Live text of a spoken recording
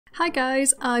Hi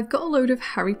guys, I've got a load of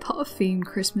Harry Potter themed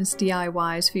Christmas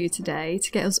DIYs for you today to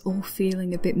get us all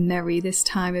feeling a bit merry this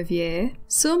time of year.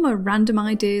 Some are random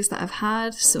ideas that I've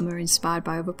had, some are inspired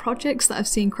by other projects that I've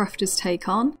seen crafters take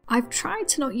on. I've tried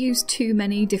to not use too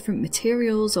many different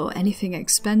materials or anything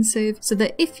expensive so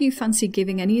that if you fancy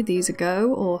giving any of these a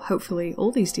go, or hopefully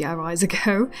all these DIYs a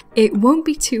go, it won't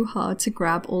be too hard to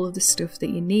grab all of the stuff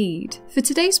that you need. For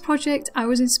today's project, I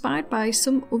was inspired by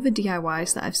some other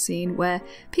DIYs that I've seen where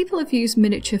people have used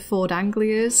miniature Ford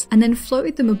Anglias and then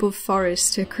floated them above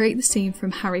forests to create the scene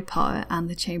from Harry Potter and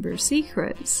the Chamber of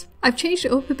Secrets. I've changed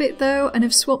it up a bit though and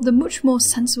have swapped the much more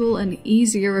sensible and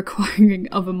easier acquiring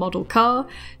of a model car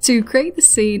to create the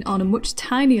scene on a much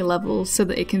tinier level so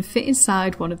that it can fit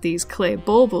inside one of these clear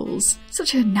baubles.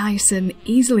 Such a nice and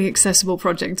easily accessible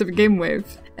project to begin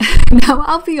with. Now,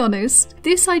 I'll be honest,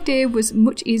 this idea was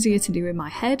much easier to do in my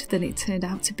head than it turned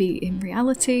out to be in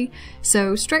reality,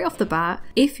 so straight off the bat,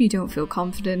 if you don't feel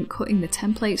confident cutting the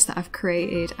templates that I've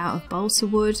created out of balsa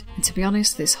wood, and to be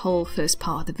honest, this whole first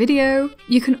part of the video,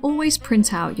 you can always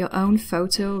print out your own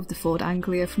photo of the Ford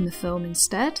Anglia from the film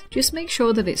instead. Just make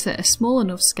sure that it's at a small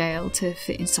enough scale to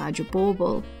fit inside your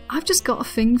bauble. I've just got a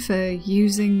thing for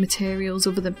using materials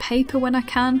other than paper when I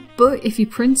can, but if you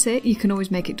print it, you can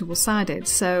always make it double-sided,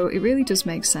 so it really does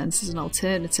make sense as an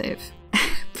alternative.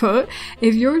 But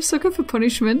if you're a sucker for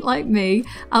punishment like me,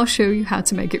 I'll show you how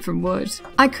to make it from wood.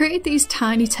 I created these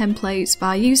tiny templates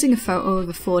by using a photo of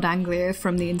a Ford Anglia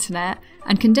from the internet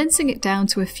and condensing it down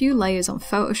to a few layers on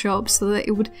Photoshop so that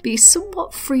it would be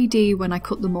somewhat 3D when I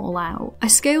cut them all out. I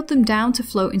scaled them down to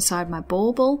float inside my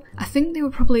bauble. I think they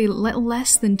were probably a little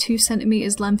less than 2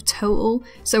 centimeters length total,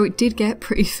 so it did get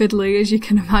pretty fiddly as you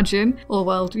can imagine, or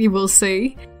well, you will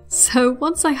see. So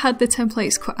once I had the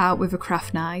templates cut out with a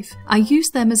craft knife, I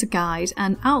used them as a guide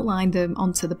and outlined them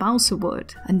onto the balsa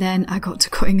wood, and then I got to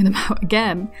cutting them out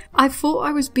again. I thought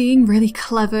I was being really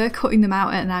clever cutting them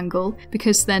out at an angle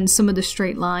because then some of the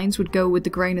straight lines would go with the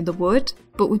grain of the wood,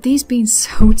 but with these being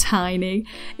so tiny,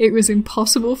 it was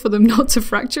impossible for them not to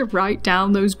fracture right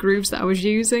down those grooves that I was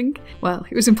using. Well,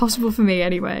 it was impossible for me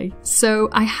anyway. So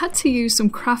I had to use some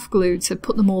craft glue to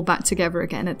put them all back together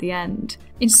again at the end.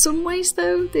 In some ways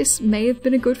though, this may have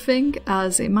been a good thing,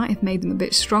 as it might have made them a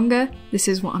bit stronger. This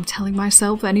is what I'm telling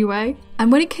myself anyway.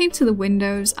 And when it came to the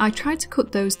windows, I tried to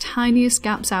cut those tiniest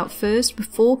gaps out first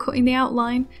before cutting the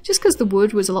outline, just because the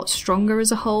wood was a lot stronger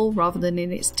as a whole rather than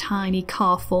in its tiny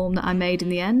car form that I made in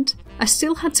the end. I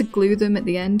still had to glue them at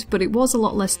the end, but it was a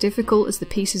lot less difficult as the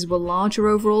pieces were larger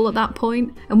overall at that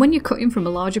point, and when you're cutting from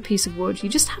a larger piece of wood, you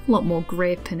just have a lot more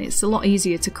grip and it's a lot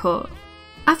easier to cut.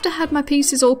 After I had my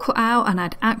pieces all cut out and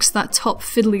I'd axed that top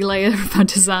fiddly layer of my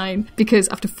design, because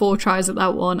after 4 tries at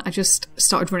that one I just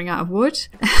started running out of wood,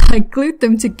 I glued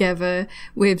them together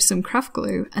with some craft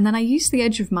glue, and then I used the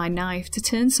edge of my knife to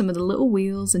turn some of the little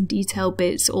wheels and detail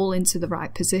bits all into the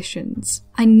right positions.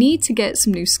 I need to get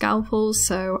some new scalpels,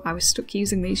 so I was stuck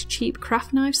using these cheap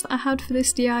craft knives that I had for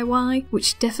this DIY,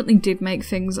 which definitely did make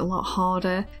things a lot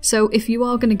harder. So if you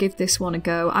are going to give this one a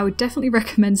go, I would definitely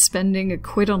recommend spending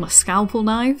 £1 on a scalpel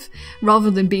knife rather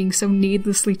than being so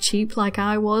needlessly cheap like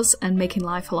I was and making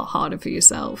life a lot harder for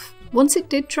yourself. Once it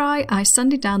did dry, I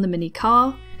sanded down the mini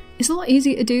car. It's a lot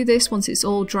easier to do this once it's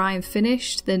all dry and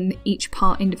finished than each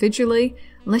part individually,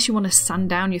 unless you want to sand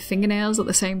down your fingernails at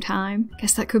the same time.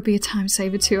 Guess that could be a time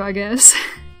saver too, I guess.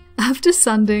 After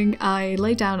sanding, I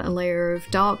laid down a layer of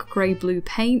dark grey-blue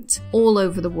paint all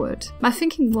over the wood. My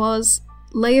thinking was,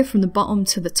 layer from the bottom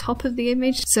to the top of the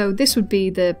image, so this would be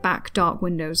the back dark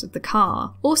windows of the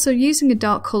car. Also, using a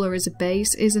dark colour as a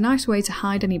base is a nice way to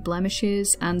hide any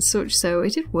blemishes and such, so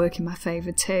it did work in my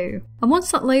favour too. And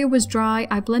once that layer was dry,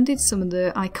 I blended some of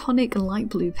the iconic light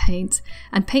blue paint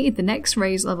and painted the next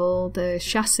raised level, the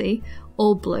chassis,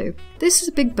 all blue. This is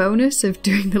a big bonus of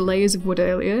doing the layers of wood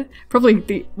earlier, probably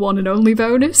the one and only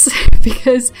bonus,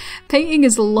 because painting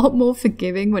is a lot more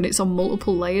forgiving when it's on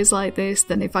multiple layers like this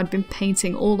than if I'd been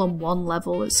painting all on one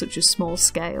level at such a small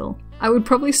scale. I would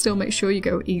probably still make sure you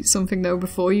go eat something though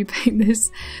before you paint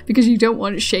this, because you don't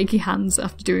want shaky hands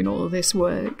after doing all of this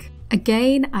work.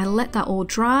 Again, I let that all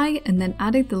dry and then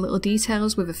added the little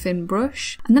details with a thin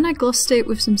brush, and then I glossed it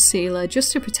with some sealer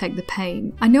just to protect the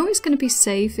paint. I know it's going to be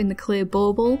safe in the clear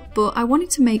bauble, but I wanted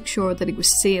to make sure that it was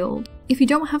sealed. If you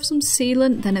don't have some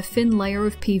sealant, then a thin layer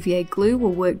of PVA glue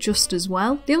will work just as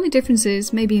well. The only difference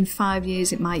is maybe in 5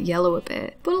 years it might yellow a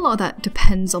bit, but a lot of that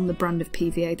depends on the brand of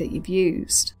PVA that you've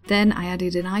used. Then I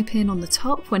added an eye pin on the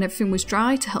top when everything was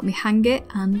dry to help me hang it,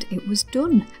 and it was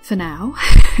done for now.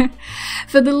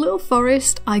 For the little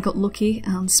forest, I got lucky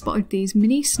and spotted these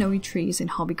mini snowy trees in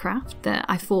Hobbycraft that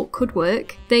I thought could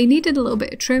work. They needed a little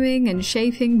bit of trimming and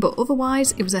shaping, but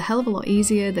otherwise it was a hell of a lot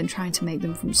easier than trying to make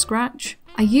them from scratch.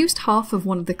 I used half of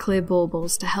one of the clear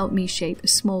baubles to help me shape a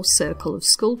small circle of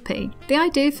Sculpey. The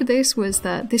idea for this was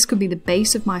that this could be the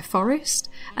base of my forest,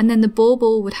 and then the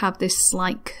bauble would have this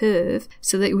slight curve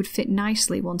so that it would fit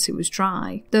nicely once it was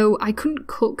dry. Though I couldn't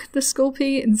cook the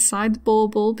Sculpey inside the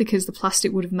bauble because the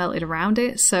plastic would have melted around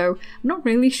it, so I'm not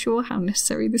really sure how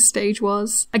necessary this stage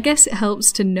was. I guess it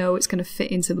helps to know it's going to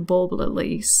fit into the bauble at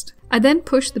least. I then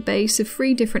pushed the base of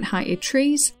 3 different heighted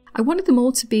trees. I wanted them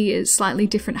all to be at slightly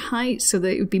different heights so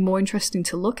that it would be more interesting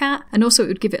to look at, and also it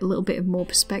would give it a little bit of more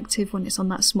perspective when it's on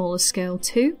that smaller scale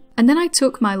too. And then I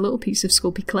took my little piece of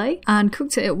Sculpey Clay and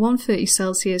cooked it at 130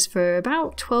 Celsius for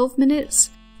about 12 minutes.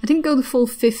 I didn't go the full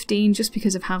 15 just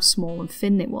because of how small and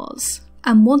thin it was.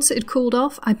 And once it had cooled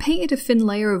off, I painted a thin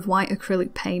layer of white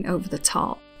acrylic paint over the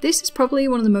top. This is probably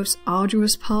one of the most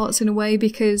arduous parts in a way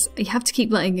because you have to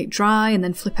keep letting it dry and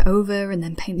then flip it over and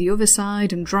then paint the other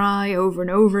side and dry over and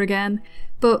over again.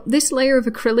 But this layer of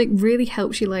acrylic really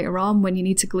helps you later on when you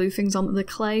need to glue things onto the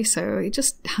clay, so it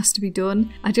just has to be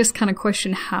done. I just kind of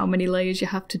question how many layers you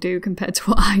have to do compared to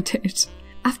what I did.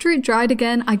 After it dried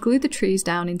again, I glued the trees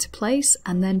down into place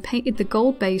and then painted the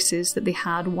gold bases that they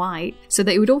had white so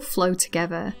that it would all flow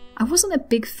together. I wasn't a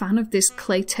big fan of this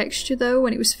clay texture though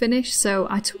when it was finished, so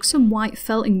I took some white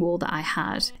felting wool that I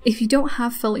had. If you don't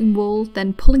have felting wool,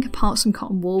 then pulling apart some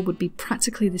cotton wool would be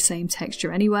practically the same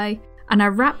texture anyway. And I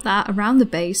wrapped that around the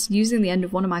base using the end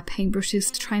of one of my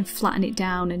paintbrushes to try and flatten it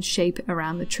down and shape it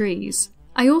around the trees.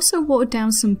 I also watered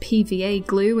down some PVA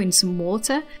glue in some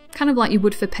water, kind of like you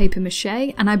would for paper mache,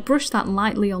 and I brushed that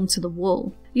lightly onto the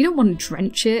wool. You don't want to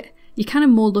drench it, you're kind of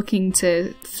more looking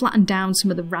to flatten down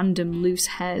some of the random loose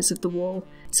hairs of the wool,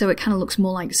 so it kind of looks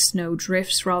more like snow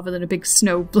drifts rather than a big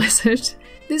snow blizzard.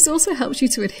 This also helps you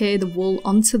to adhere the wool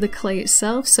onto the clay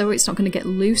itself so it's not going to get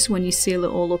loose when you seal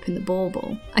it all up in the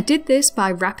bauble. I did this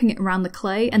by wrapping it around the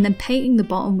clay and then painting the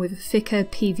bottom with a thicker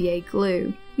PVA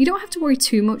glue. You don't have to worry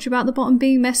too much about the bottom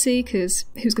being messy because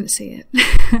who's going to see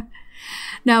it?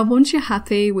 Now, once you're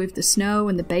happy with the snow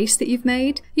and the base that you've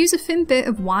made, use a thin bit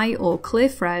of white or clear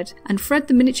thread and thread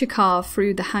the miniature car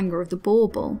through the hanger of the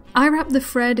bauble. I wrapped the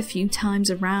thread a few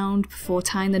times around before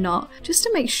tying the knot just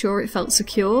to make sure it felt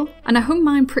secure, and I hung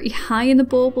mine pretty high in the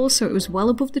bauble so it was well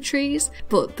above the trees,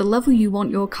 but the level you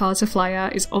want your car to fly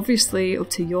at is obviously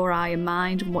up to your eye and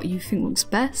mind and what you think looks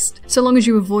best, so long as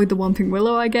you avoid the Whomping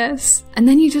Willow, I guess. And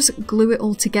then you just glue it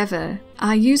all together.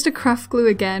 I used a craft glue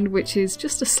again, which is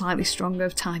just a slightly stronger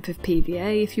type of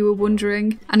PVA if you were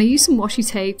wondering, and I used some washi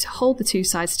tape to hold the two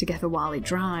sides together while it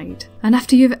dried. And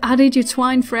after you've added your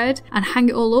twine thread and hang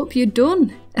it all up, you're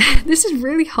done! This is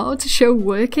really hard to show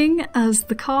working as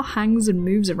the car hangs and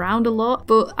moves around a lot,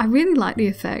 but I really like the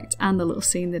effect and the little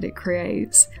scene that it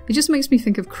creates. It just makes me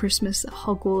think of Christmas at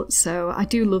Hogwarts, so I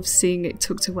do love seeing it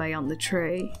tucked away on the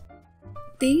tree.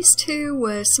 These two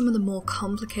were some of the more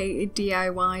complicated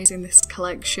DIYs in this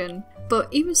collection, but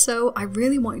even so, I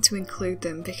really wanted to include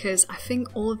them because I think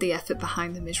all of the effort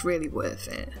behind them is really worth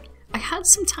it. I had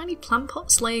some tiny plant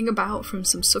pots laying about from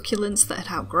some succulents that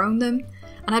had outgrown them,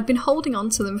 and I'd been holding on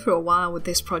to them for a while with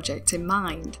this project in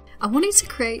mind. I wanted to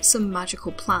create some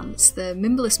magical plants, the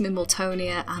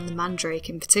Mimbletonia and the Mandrake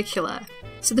in particular.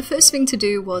 So the first thing to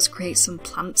do was create some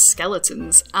plant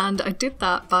skeletons, and I did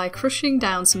that by crushing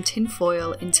down some tin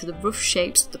foil into the rough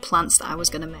shapes of the plants that I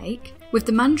was going to make. With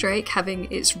the Mandrake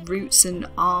having its roots and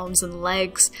arms and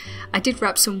legs, I did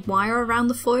wrap some wire around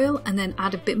the foil and then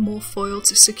add a bit more foil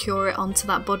to secure it onto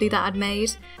that body that I'd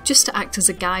made, just to act as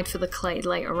a guide for the clay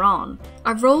later on.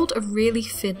 I rolled a really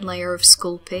thin layer of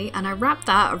Sculpey and I wrapped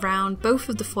that around both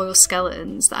of the foil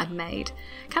skeletons that I'd made,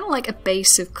 kind of like a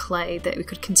base of clay that we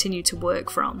could continue to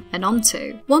work from and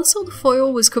onto. Once all the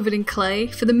foil was covered in clay,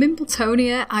 for the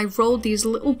Mimbletonia I rolled these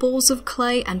little balls of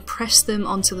clay and pressed them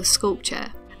onto the sculpture.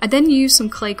 I then used some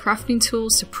clay crafting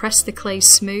tools to press the clay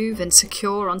smooth and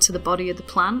secure onto the body of the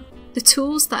plant. The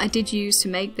tools that I did use to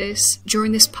make this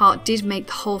during this part did make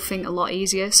the whole thing a lot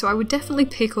easier, so I would definitely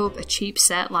pick up a cheap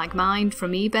set like mine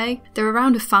from eBay. They're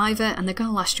around $5 and they're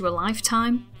going to last you a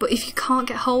lifetime. But if you can't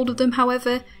get hold of them,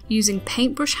 however, Using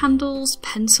paintbrush handles,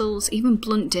 pencils, even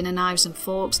blunt dinner knives and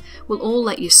forks will all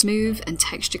let you smooth and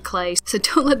texture clay, so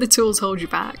don't let the tools hold you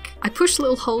back. I pushed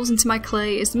little holes into my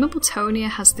clay as the Mimbletonia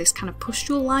has this kind of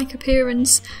pustule-like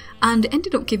appearance, and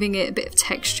ended up giving it a bit of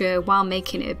texture while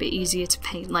making it a bit easier to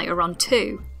paint later on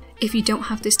too. If you don't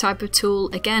have this type of tool,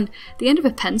 again, the end of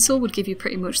a pencil would give you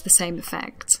pretty much the same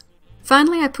effect.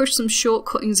 Finally, I pushed some short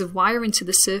cuttings of wire into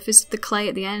the surface of the clay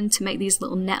at the end to make these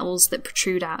little nettles that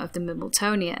protrude out of the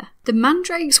Mimbletonia. The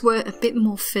mandrakes were a bit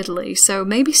more fiddly, so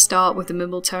maybe start with the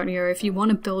Mimbletonia if you want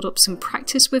to build up some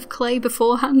practice with clay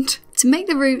beforehand. To make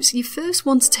the roots, you first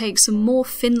want to take some more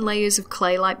thin layers of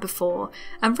clay like before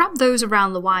and wrap those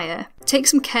around the wire. Take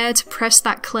some care to press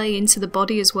that clay into the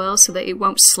body as well so that it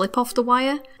won't slip off the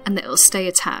wire and that it'll stay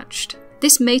attached.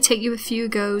 This may take you a few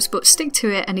goes, but stick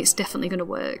to it and it's definitely going to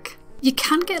work. You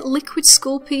can get liquid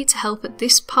Sculpey to help at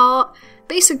this part.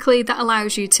 Basically, that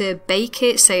allows you to bake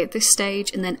it, say at this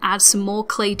stage, and then add some more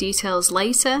clay details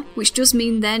later, which does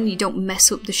mean then you don't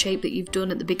mess up the shape that you've done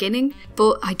at the beginning,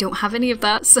 but I don't have any of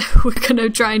that, so we're gonna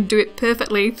try and do it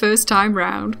perfectly first time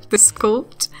round, the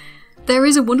sculpt. There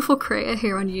is a wonderful creator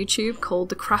here on YouTube called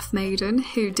The Craft Maiden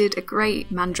who did a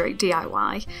great Mandrake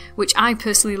DIY, which I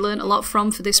personally learned a lot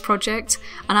from for this project,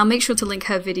 and I'll make sure to link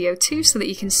her video too so that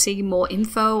you can see more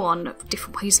info on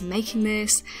different ways of making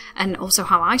this, and also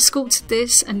how I sculpted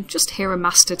this, and just hear a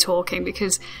master talking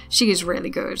because she is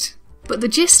really good. But the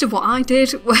gist of what I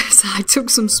did was I took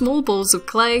some small balls of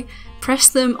clay,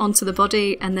 pressed them onto the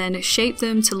body, and then shaped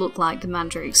them to look like the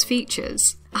Mandrake's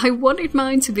features. I wanted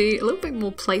mine to be a little bit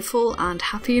more playful and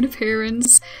happy in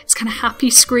appearance. It's kind of happy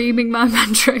screaming my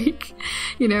Mandrake,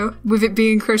 you know, with it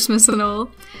being Christmas and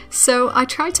all. So I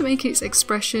tried to make its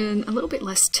expression a little bit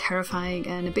less terrifying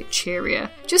and a bit cheerier.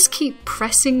 Just keep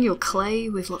pressing your clay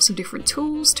with lots of different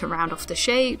tools to round off the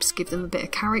shapes, give them a bit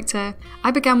of character.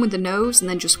 I began with the nose and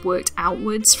then just worked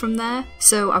outwards from there,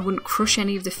 so I wouldn't crush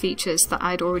any of the features that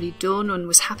I'd already done and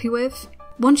was happy with.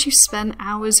 Once you've spent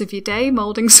hours of your day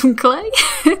moulding some clay,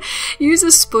 use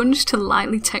a sponge to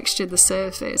lightly texture the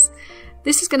surface.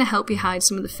 This is going to help you hide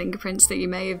some of the fingerprints that you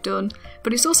may have done,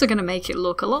 but it's also going to make it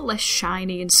look a lot less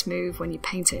shiny and smooth when you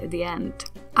paint it at the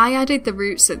end. I added the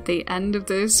roots at the end of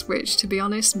this, which to be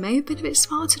honest may have been a bit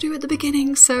smart to do at the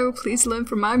beginning, so please learn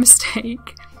from my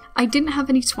mistake. I didn't have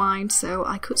any twine, so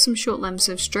I cut some short lengths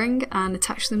of string and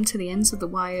attached them to the ends of the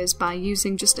wires by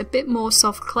using just a bit more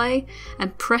soft clay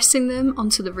and pressing them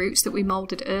onto the roots that we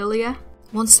moulded earlier.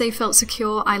 Once they felt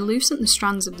secure, I loosened the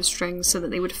strands of the string so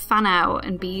that they would fan out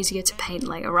and be easier to paint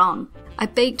later on. I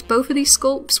baked both of these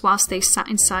sculpts whilst they sat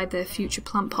inside their future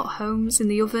plant pot homes in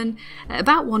the oven at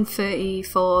about 130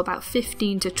 for about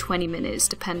 15 to 20 minutes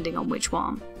depending on which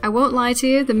one. I won't lie to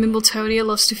you, the Mimbletonia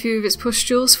lost a few of its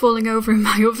pustules falling over in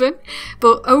my oven,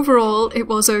 but overall it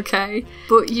was okay.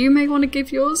 But you may want to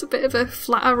give yours a bit of a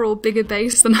flatter or bigger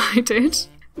base than I did.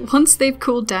 Once they've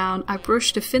cooled down, I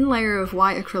brushed a thin layer of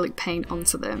white acrylic paint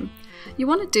onto them. You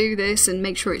want to do this and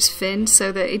make sure it's thin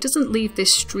so that it doesn't leave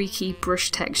this streaky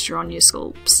brush texture on your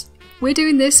sculpts. We're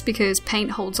doing this because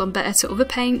paint holds on better to other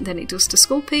paint than it does to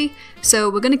Sculpey, so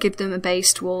we're going to give them a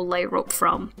base to all layer up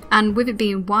from. And with it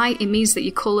being white, it means that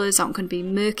your colours aren't going to be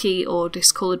murky or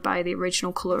discoloured by the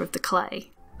original colour of the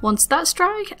clay. Once that's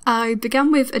dry, I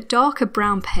began with a darker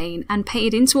brown paint and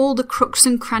painted into all the crooks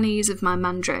and crannies of my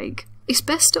Mandrake. It's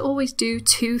best to always do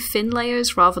 2 thin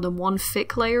layers rather than 1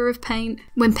 thick layer of paint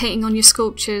when painting on your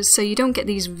sculptures so you don't get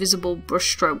these visible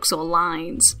brush strokes or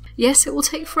lines. Yes, it will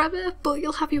take forever, but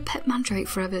you'll have your pet Mandrake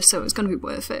forever, so it's going to be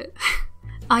worth it.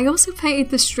 I also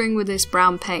painted the string with this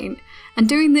brown paint, and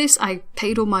doing this I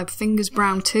painted all my fingers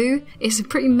brown too. It's a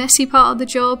pretty messy part of the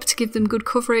job to give them good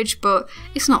coverage, but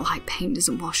it's not like paint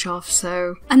doesn't wash off,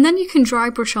 so... And then you can dry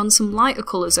brush on some lighter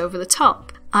colours over the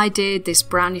top. I did this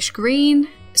brownish green,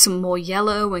 some more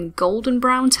yellow and golden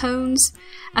brown tones,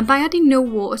 and by adding no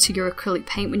water to your acrylic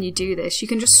paint when you do this, you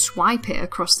can just swipe it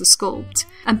across the sculpt.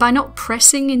 And by not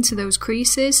pressing into those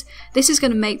creases, this is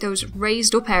going to make those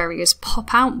raised up areas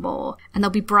pop out more, and they'll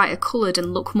be brighter coloured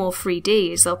and look more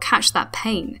 3D as they'll catch that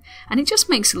paint, and it just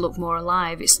makes it look more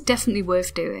alive. It's definitely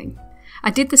worth doing. I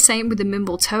did the same with the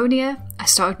Mimbletonia. I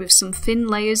started with some thin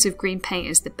layers of green paint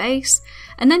as the base,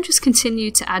 and then just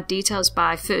continued to add details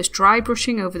by first dry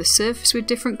brushing over the surface with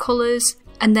different colours,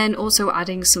 and then also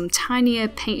adding some tinier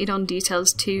painted on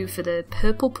details too for the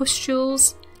purple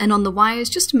pustules, and on the wires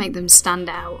just to make them stand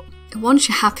out. Once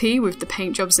you're happy with the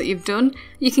paint jobs that you've done,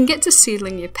 you can get to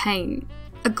sealing your paint.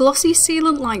 A glossy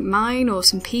sealant like mine or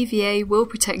some PVA will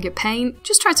protect your paint.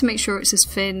 Just try to make sure it's as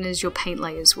thin as your paint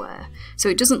layers were, so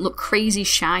it doesn't look crazy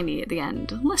shiny at the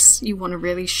end, unless you want a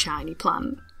really shiny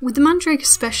plant. With the Mandrake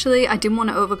especially, I didn't want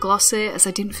to overgloss it as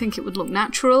I didn't think it would look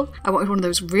natural. I wanted one of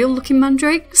those real looking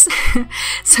mandrakes.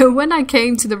 So when I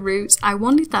came to the roots, I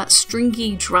wanted that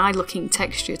stringy, dry looking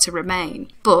texture to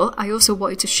remain, but I also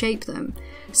wanted to shape them.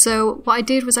 So what I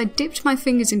did was I dipped my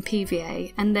fingers in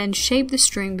PVA and then shaped the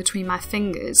string between my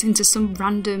fingers into some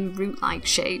random root-like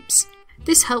shapes.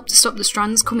 This helped to stop the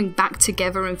strands coming back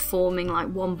together and forming like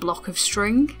one block of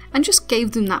string, and just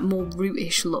gave them that more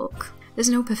rootish look. There's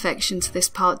no perfection to this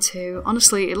part too.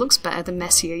 Honestly, it looks better the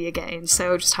messier you're getting,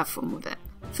 so just have fun with it.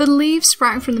 For the leaves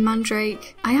sprouting from the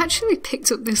Mandrake, I actually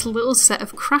picked up this little set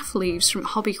of craft leaves from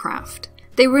Hobbycraft.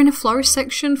 They were in a florist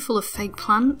section full of fake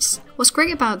plants. What's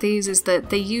great about these is that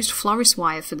they used florist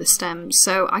wire for the stems,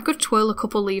 so I could twirl a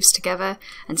couple leaves together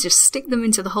and just stick them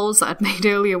into the holes that I'd made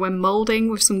earlier when moulding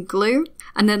with some glue,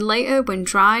 and then later, when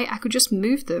dry, I could just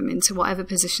move them into whatever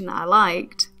position that I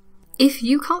liked. If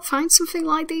you can't find something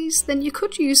like these, then you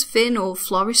could use thin or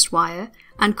florist wire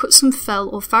and cut some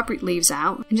felt or fabric leaves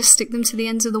out and just stick them to the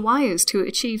ends of the wires to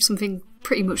achieve something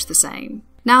pretty much the same.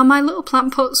 Now, my little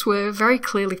plant pots were very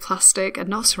clearly plastic and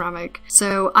not ceramic,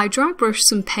 so I dry brushed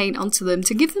some paint onto them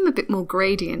to give them a bit more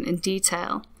gradient and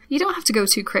detail. You don't have to go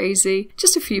too crazy,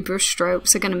 just a few brush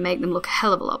strokes are going to make them look a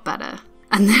hell of a lot better.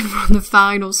 And then on the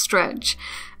final stretch,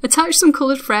 attach some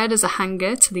coloured thread as a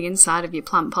hanger to the inside of your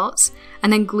plant pots,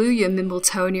 and then glue your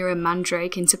Mimbletonia and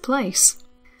Mandrake into place.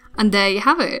 And there you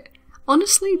have it.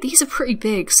 Honestly, these are pretty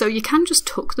big, so you can just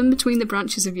tuck them between the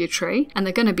branches of your tree, and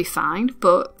they're going to be fine,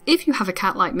 but if you have a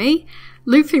cat like me,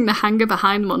 looping the hanger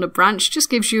behind them on a branch just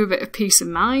gives you a bit of peace of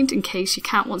mind in case your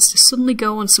cat wants to suddenly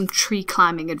go on some tree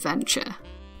climbing adventure.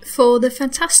 For the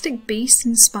Fantastic Beasts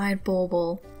inspired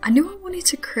bauble, I knew I wanted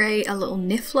to create a little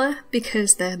niffler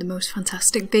because they're the most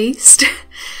fantastic beast.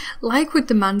 Like with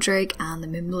the Mandrake and the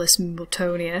Mimbulous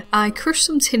Mimbletonia, I crushed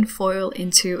some tin foil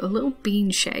into a little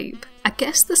bean shape. I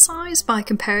guessed the size by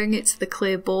comparing it to the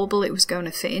clear bauble it was going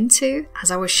to fit into as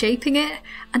I was shaping it,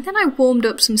 and then I warmed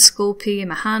up some Sculpey in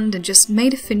my hand and just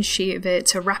made a thin sheet of it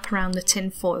to wrap around the tin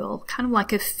foil, kind of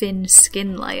like a thin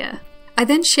skin layer. I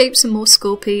then shaped some more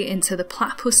Sculpey into the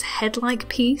platypus head-like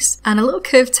piece and a little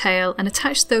curved tail and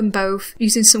attached them both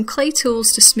using some clay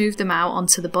tools to smooth them out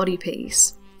onto the body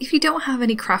piece. If you don't have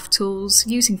any craft tools,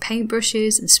 using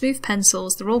paintbrushes and smooth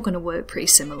pencils, they're all going to work pretty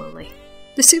similarly.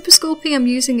 The Super Sculpey I'm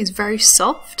using is very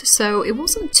soft, so it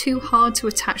wasn't too hard to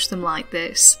attach them like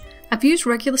this. I've used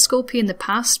regular Sculpey in the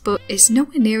past, but it's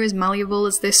nowhere near as malleable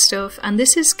as this stuff, and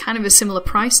this is kind of a similar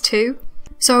price too.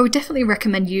 So I would definitely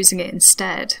recommend using it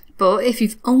instead. But if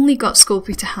you've only got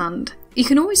Sculpey to hand, you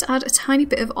can always add a tiny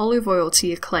bit of olive oil to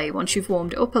your clay once you've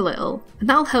warmed it up a little, and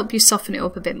that'll help you soften it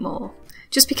up a bit more.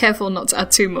 Just be careful not to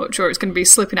add too much or it's going to be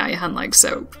slipping out your hand like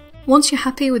soap. Once you're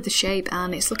happy with the shape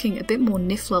and it's looking a bit more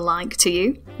niffler-like to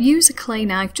you, use a clay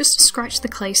knife just to scratch the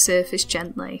clay surface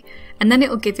gently, and then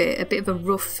it'll give it a bit of a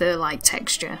rough fur-like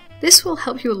texture. This will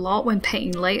help you a lot when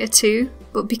painting later too,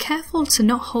 but be careful to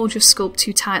not hold your sculpt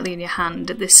too tightly in your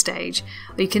hand at this stage,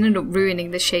 or you can end up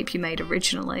ruining the shape you made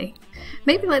originally.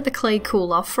 Maybe let the clay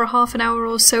cool off for a half an hour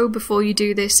or so before you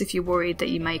do this if you're worried that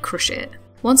you may crush it.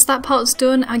 Once that part's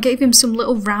done, I gave him some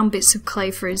little round bits of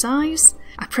clay for his eyes.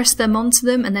 I pressed them onto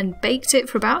them and then baked it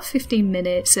for about 15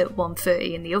 minutes at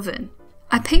 130 in the oven.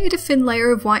 I painted a thin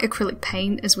layer of white acrylic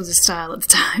paint, as was the style at the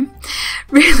time.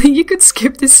 Really, you could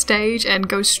skip this stage and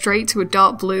go straight to a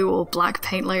dark blue or black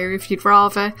paint layer if you'd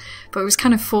rather, but it was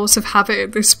kind of force of habit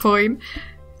at this point,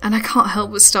 and I can't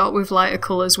help but start with lighter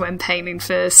colours when painting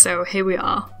first, so here we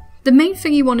are. The main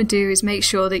thing you want to do is make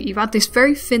sure that you've had this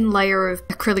very thin layer of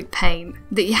acrylic paint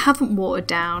that you haven't watered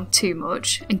down too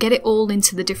much and get it all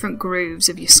into the different grooves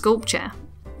of your sculpture.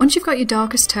 Once you've got your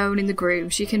darkest tone in the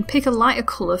grooves, you can pick a lighter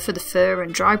colour for the fur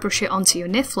and dry brush it onto your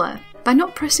niffler. By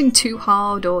not pressing too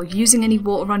hard or using any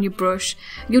water on your brush,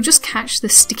 you'll just catch the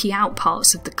sticky out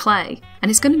parts of the clay,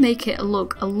 and it's going to make it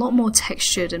look a lot more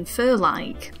textured and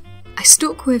fur-like. I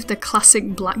stuck with the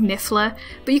classic black niffler,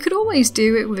 but you could always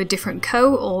do it with a different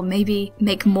coat or maybe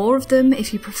make more of them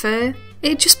if you prefer.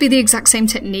 It'd just be the exact same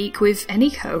technique with any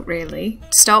coat really.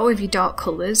 Start with your dark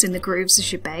colours in the grooves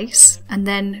as your base, and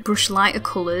then brush lighter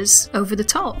colours over the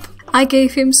top. I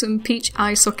gave him some peach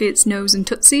eye sockets, nose and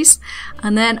tootsies,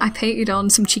 and then I painted on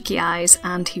some cheeky eyes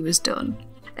and he was done.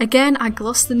 Again, I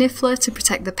glossed the niffler to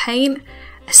protect the paint.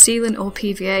 A sealant or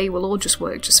PVA will all just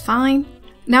work just fine.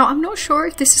 Now, I'm not sure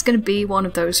if this is going to be one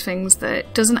of those things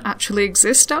that doesn't actually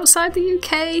exist outside the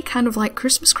UK, kind of like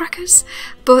Christmas crackers,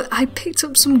 but I picked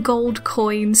up some gold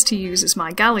coins to use as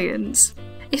my galleons.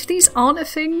 If these aren't a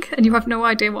thing, and you have no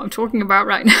idea what I'm talking about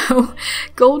right now,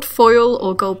 gold foil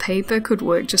or gold paper could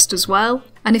work just as well.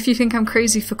 And if you think I'm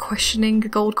crazy for questioning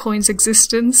gold coins'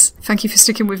 existence, thank you for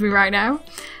sticking with me right now.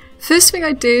 First thing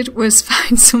I did was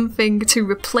find something to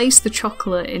replace the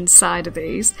chocolate inside of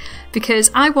these,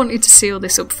 because I wanted to seal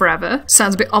this up forever.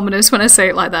 Sounds a bit ominous when I say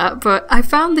it like that, but I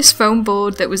found this foam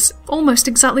board that was almost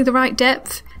exactly the right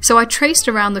depth. So I traced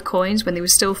around the coins when they were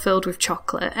still filled with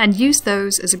chocolate and used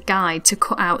those as a guide to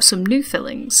cut out some new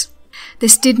fillings.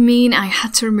 This did mean I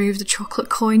had to remove the chocolate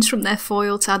coins from their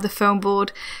foil to add the foam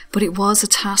board, but it was a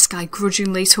task I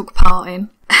grudgingly took part in.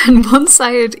 And once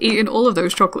I had eaten all of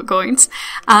those chocolate coins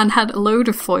and had a load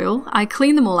of foil, I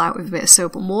cleaned them all out with a bit of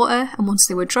soap and water, and once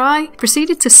they were dry,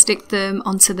 proceeded to stick them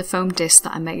onto the foam disc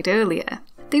that I made earlier.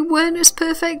 They weren't as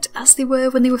perfect as they were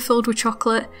when they were filled with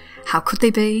chocolate. How could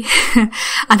they be? And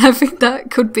I think that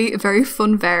could be a very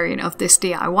fun variant of this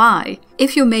DIY.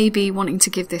 If you're maybe wanting to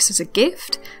give this as a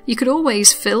gift, you could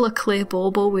always fill a clear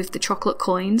bauble with the chocolate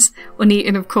coins,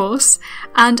 uneaten of course,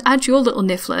 and add your little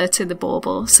niffler to the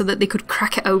bauble so that they could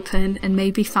crack it open and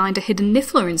maybe find a hidden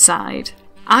niffler inside.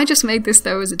 I just made this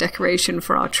though as a decoration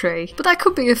for our tree, but that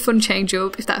could be a fun change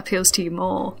up if that appeals to you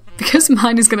more. Because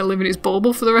mine is going to live in its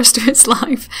bauble for the rest of its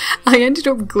life, I ended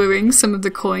up gluing some of the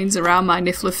coins around my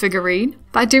niffler figurine.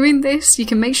 By doing this, you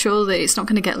can make sure that it's not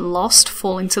going to get lost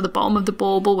falling to the bottom of the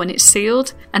bauble when it's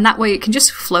sealed, and that way it can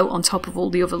just float on top of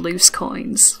all the other loose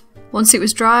coins. Once it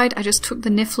was dried, I just took the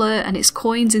niffler and its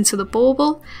coins into the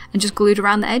bauble and just glued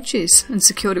around the edges and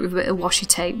secured it with a bit of washi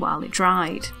tape while it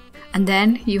dried. And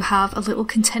then you have a little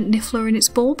content niffler in its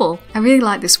bauble. I really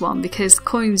like this one because the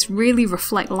coins really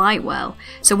reflect light well,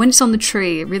 so when it's on the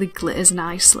tree it really glitters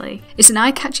nicely. It's an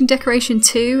eye-catching decoration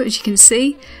too, as you can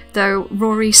see, though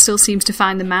Rory still seems to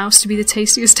find the mouse to be the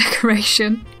tastiest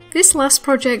decoration. This last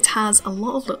project has a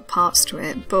lot of little parts to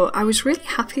it, but I was really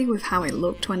happy with how it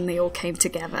looked when they all came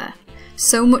together.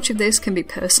 So much of this can be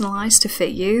personalised to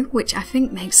fit you, which I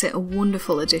think makes it a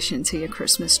wonderful addition to your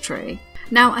Christmas tree.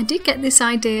 Now, I did get this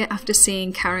idea after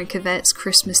seeing Karen Cavette's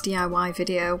Christmas DIY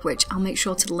video, which I'll make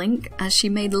sure to link, as she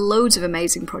made loads of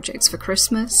amazing projects for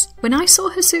Christmas. When I saw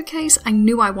her suitcase, I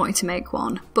knew I wanted to make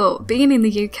one, but being in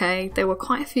the UK, there were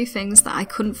quite a few things that I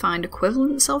couldn't find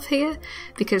equivalents of here,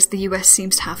 because the US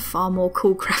seems to have far more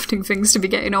cool crafting things to be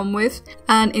getting on with,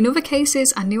 and in other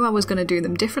cases, I knew I was going to do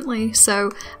them differently,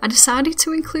 so I decided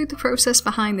to include the process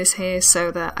behind this here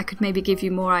so that I could maybe give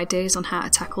you more ideas on how to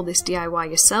tackle this DIY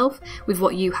yourself with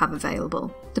what you have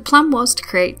available. The plan was to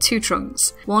create 2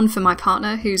 trunks, one for my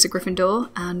partner who's a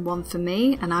Gryffindor and one for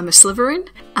me and I'm a Slytherin,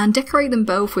 and decorate them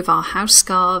both with our house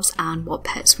scarves and what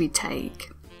pets we'd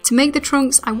take. To make the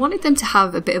trunks, I wanted them to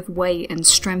have a bit of weight and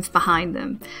strength behind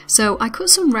them, so I cut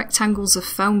some rectangles of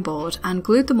foam board and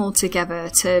glued them all together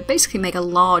to basically make a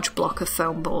large block of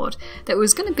foam board that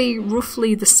was going to be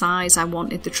roughly the size I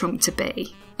wanted the trunk to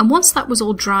be. And once that was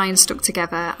all dry and stuck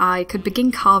together, I could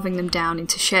begin carving them down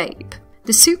into shape.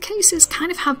 The suitcases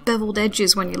kind of have beveled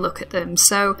edges when you look at them,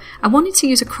 so I wanted to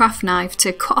use a craft knife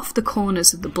to cut off the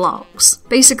corners of the blocks.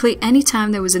 Basically,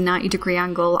 anytime there was a 90-degree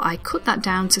angle, I cut that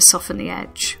down to soften the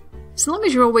edge. So long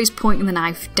as you're always pointing the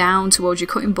knife down towards your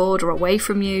cutting board or away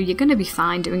from you, you're going to be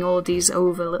fine doing all of these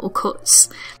over little cuts.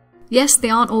 Yes, they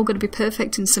aren't all going to be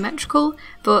perfect and symmetrical,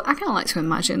 but I kind of like to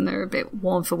imagine they're a bit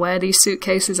worn for wear, these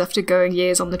suitcases, after going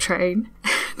years on the train.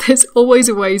 There's always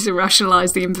a way to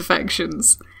rationalise the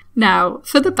imperfections. Now,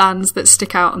 for the bands that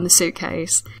stick out on the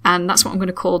suitcase, and that's what I'm going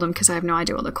to call them because I have no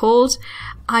idea what they're called,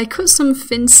 I cut some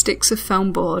thin sticks of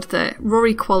foam board that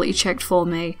Rory quality checked for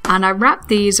me, and I wrapped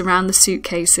these around the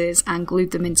suitcases and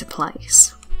glued them into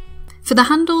place. For the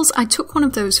handles, I took one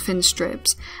of those thin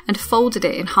strips and folded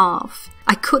it in half.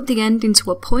 I cut the end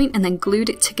into a point and then glued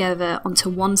it together onto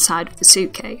one side of the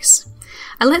suitcase.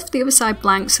 I left the other side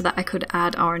blank so that I could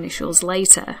add our initials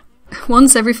later.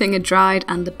 Once everything had dried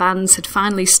and the bands had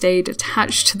finally stayed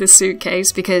attached to the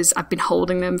suitcase because I've been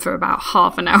holding them for about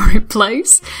half an hour in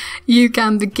place, you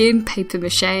can begin paper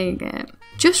macheing it.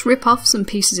 Just rip off some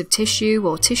pieces of tissue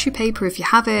or tissue paper if you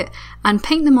have it and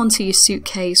paint them onto your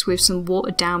suitcase with some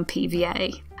watered down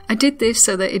PVA. I did this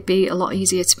so that it'd be a lot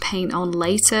easier to paint on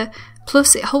later,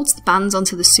 plus it holds the bands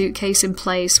onto the suitcase in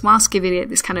place whilst giving it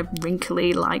this kind of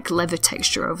wrinkly like leather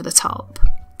texture over the top.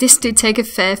 This did take a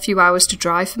fair few hours to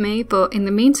dry for me, but in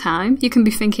the meantime, you can be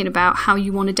thinking about how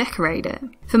you want to decorate it.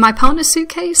 For my partner's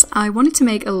suitcase, I wanted to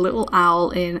make a little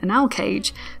owl in an owl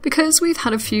cage, because we've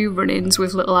had a few run-ins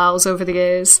with little owls over the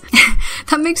years.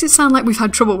 That makes it sound like we've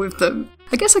had trouble with them.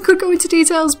 I guess I could go into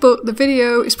details, but the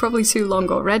video is probably too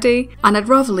long already, and I'd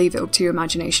rather leave it up to your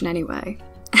imagination anyway.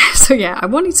 So yeah, I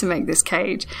wanted to make this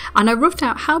cage, and I roughed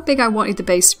out how big I wanted the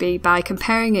base to be by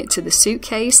comparing it to the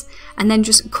suitcase and then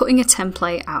just cutting a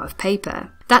template out of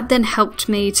paper. That then helped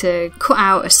me to cut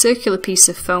out a circular piece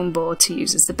of foam board to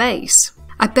use as the base.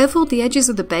 I beveled the edges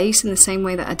of the base in the same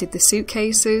way that I did the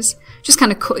suitcases, just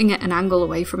kind of cutting at an angle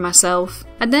away from myself.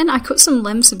 And then I cut some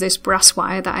lengths of this brass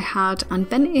wire that I had and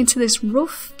bent it into this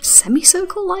rough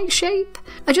semicircle-like shape.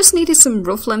 I just needed some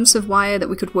rough lengths of wire that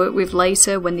we could work with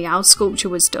later when the owl sculpture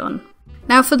was done.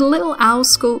 Now for the little owl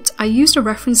sculpt, I used a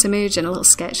reference image and a little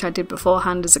sketch I did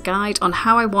beforehand as a guide on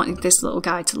how I wanted this little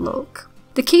guy to look.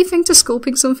 The key thing to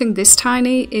sculpting something this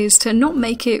tiny is to not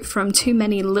make it from too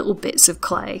many little bits of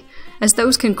clay, as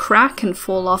those can crack and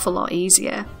fall off a lot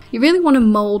easier. You really want to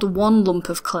mould one lump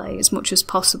of clay as much as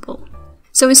possible.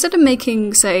 So instead of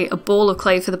making, say, a ball of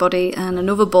clay for the body and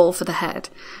another ball for the head,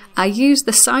 I used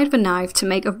the side of a knife to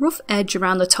make a rough edge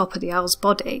around the top of the owl's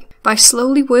body. By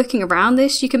slowly working around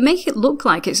this, you can make it look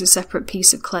like it's a separate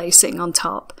piece of clay sitting on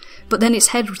top, but then its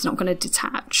head was not going to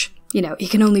detach. You know, he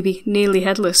can only be nearly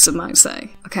headless, some might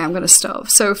say. Okay, I'm going to stop.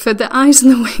 So for the eyes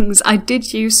and the wings, I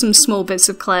did use some small bits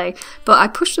of clay, but I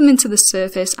pushed them into the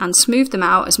surface and smoothed them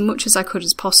out as much as I could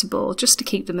as possible, just to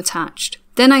keep them attached.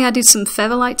 Then I added some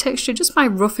feather-like texture just by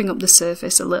roughing up the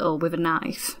surface a little with a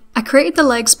knife. I created the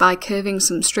legs by curving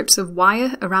some strips of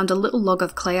wire around a little log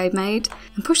of clay I made,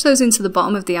 and pushed those into the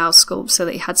bottom of the owl sculpt so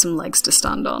that he had some legs to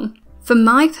stand on. For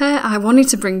my pair, I wanted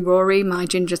to bring Rory, my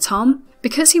ginger Tom.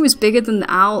 Because he was bigger than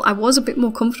the owl, I was a bit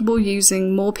more comfortable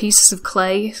using more pieces of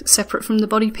clay separate from the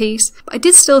body piece, but I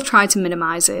did still try to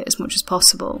minimise it as much as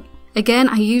possible. Again,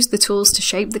 I used the tools to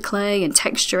shape the clay and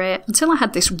texture it until I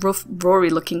had this rough,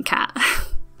 Rory looking cat.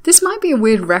 This might be a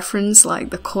weird reference like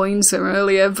the coins from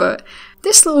earlier, but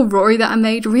this little Rory that I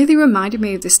made really reminded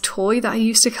me of this toy that I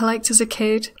used to collect as a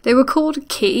kid. They were called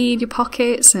Kitty in Your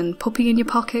Pockets and Puppy in Your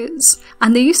Pockets,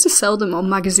 and they used to sell them on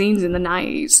magazines in the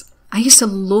 90s. I used to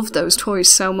love those toys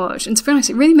so much, and to be honest,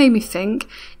 it really made me think,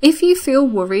 if you feel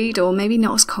worried or maybe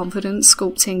not as confident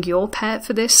sculpting your pet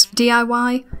for this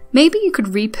DIY, maybe you could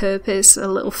repurpose a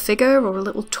little figure or a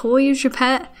little toy as your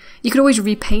pet. You could always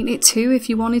repaint it too if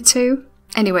you wanted to.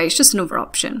 Anyway, it's just another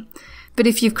option. But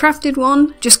if you've crafted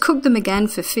one, just cook them again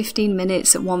for 15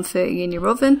 minutes at 130 in your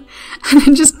oven, and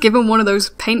then just give them one of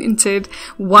those painted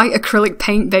white acrylic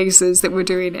paint bases that we're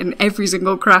doing in every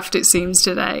single craft it seems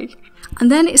today. And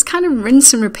then it's kind of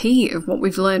rinse and repeat of what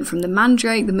we've learned from the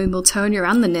Mandrake, the Mimbletonia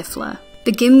and the Niffler.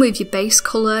 Begin with your base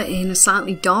colour in a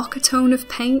slightly darker tone of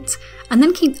paint, and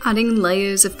then keep adding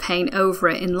layers of paint over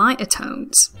it in lighter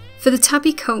tones. For the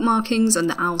tabby coat markings and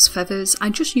the owl's feathers, I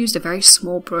just used a very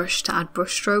small brush to add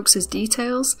brush strokes as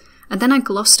details, and then I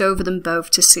glossed over them both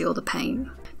to seal the paint.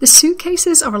 The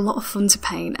suitcases are a lot of fun to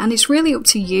paint, and it's really up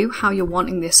to you how you're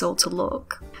wanting this all to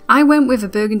look. I went with a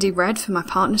burgundy red for my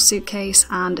partner's suitcase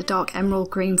and a dark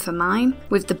emerald green for mine,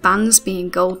 with the bands being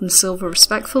gold and silver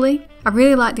respectfully. I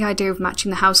really like the idea of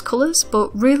matching the house colours,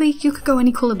 but really you could go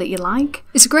any colour that you like.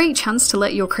 It's a great chance to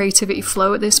let your creativity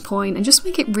flow at this point and just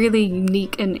make it really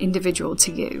unique and individual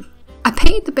to you. I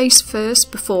painted the base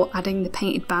first before adding the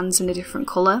painted bands in a different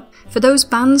colour. For those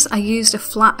bands I used a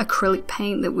flat acrylic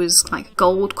paint that was like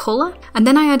gold colour, and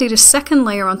then I added a second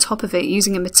layer on top of it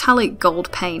using a metallic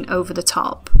gold paint over the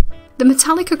top. The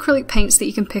metallic acrylic paints that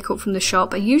you can pick up from the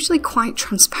shop are usually quite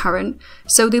transparent,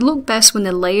 so they look best when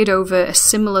they're layered over a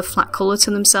similar flat colour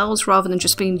to themselves rather than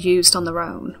just being used on their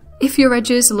own. If your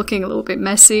edges are looking a little bit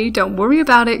messy, don't worry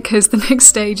about it because the next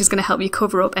stage is going to help you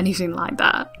cover up anything like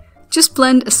that. Just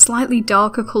blend a slightly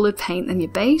darker coloured paint than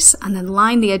your base and then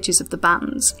line the edges of the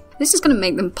bands. This is going to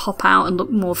make them pop out and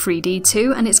look more 3D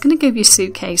too, and it's going to give your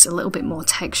suitcase a little bit more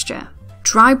texture.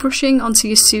 Dry brushing onto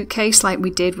your suitcase like we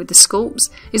did with the sculpts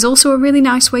is also a really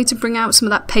nice way to bring out some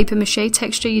of that paper mache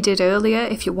texture you did earlier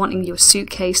if you're wanting your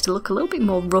suitcase to look a little bit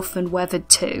more rough and weathered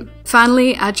too.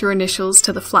 Finally, add your initials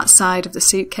to the flat side of the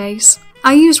suitcase.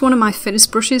 I used one of my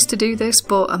thinnest brushes to do this,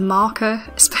 but a marker,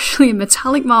 especially a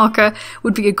metallic marker,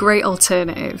 would be a great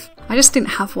alternative. I just didn't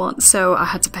have one, so I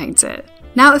had to paint it.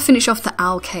 Now to finish off the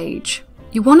owl cage.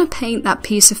 You want to paint that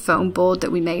piece of foam board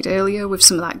that we made earlier with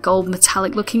some of that gold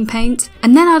metallic looking paint,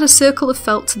 and then add a circle of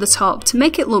felt to the top to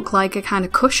make it look like a kind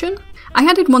of cushion. I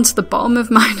added one to the bottom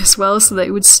of mine as well so that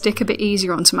it would stick a bit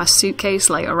easier onto my suitcase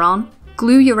later on.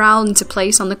 Glue your owl into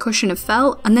place on the cushion of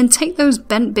felt, and then take those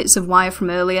bent bits of wire from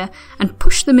earlier and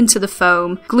push them into the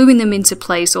foam, gluing them into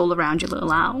place all around your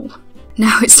little owl.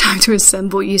 Now it's time to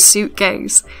assemble your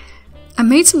suitcase. I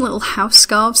made some little house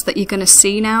scarves that you're going to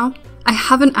see now. I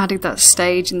haven't added that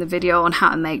stage in the video on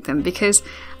how to make them because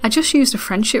I just used a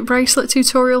friendship bracelet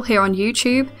tutorial here on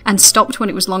YouTube and stopped when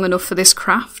it was long enough for this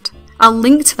craft. I'll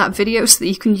link to that video so that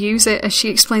you can use it as she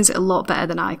explains it a lot better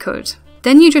than I could.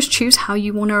 Then you just choose how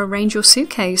you want to arrange your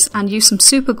suitcase and use some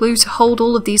super glue to hold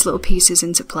all of these little pieces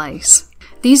into place.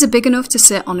 These are big enough to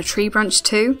sit on a tree branch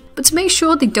too, but to make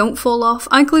sure they don't fall off,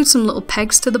 I glued some little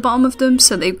pegs to the bottom of them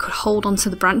so they could hold onto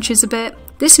the branches a bit.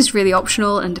 This is really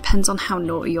optional and depends on how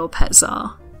naughty your pets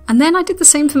are. And then I did the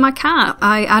same for my cat.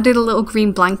 I added a little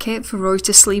green blanket for Rory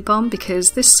to sleep on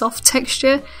because this soft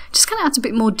texture just kind of adds a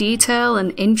bit more detail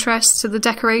and interest to the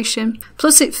decoration.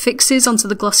 Plus it fixes onto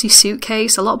the glossy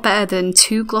suitcase a lot better than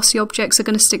two glossy objects are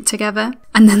going to stick together.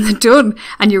 And then they're done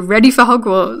and you're ready for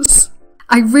Hogwarts.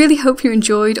 I really hope you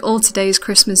enjoyed all today's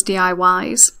Christmas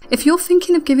DIYs. If you're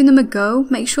thinking of giving them a go,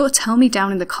 make sure to tell me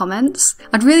down in the comments.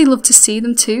 I'd really love to see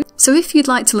them too. So if you'd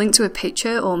like to link to a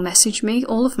picture or message me,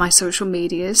 all of my social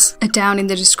medias are down in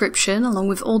the description along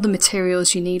with all the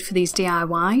materials you need for these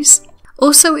DIYs.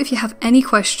 Also, if you have any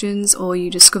questions or you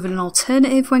discovered an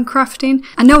alternative when crafting,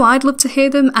 I know I'd love to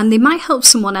hear them and they might help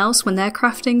someone else when they're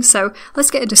crafting, so let's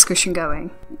get a discussion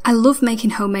going. I love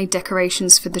making homemade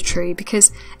decorations for the tree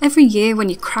because every year when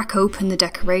you crack open the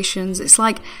decorations, it's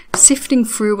like sifting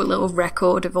through a little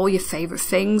record of all your favourite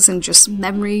things and just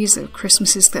memories of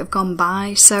Christmases that have gone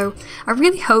by, so I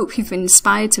really hope you've been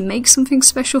inspired to make something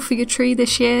special for your tree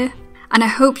this year. And I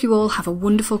hope you all have a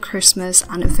wonderful Christmas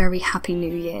and a very happy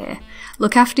New Year.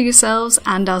 Look after yourselves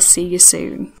and I'll see you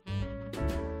soon.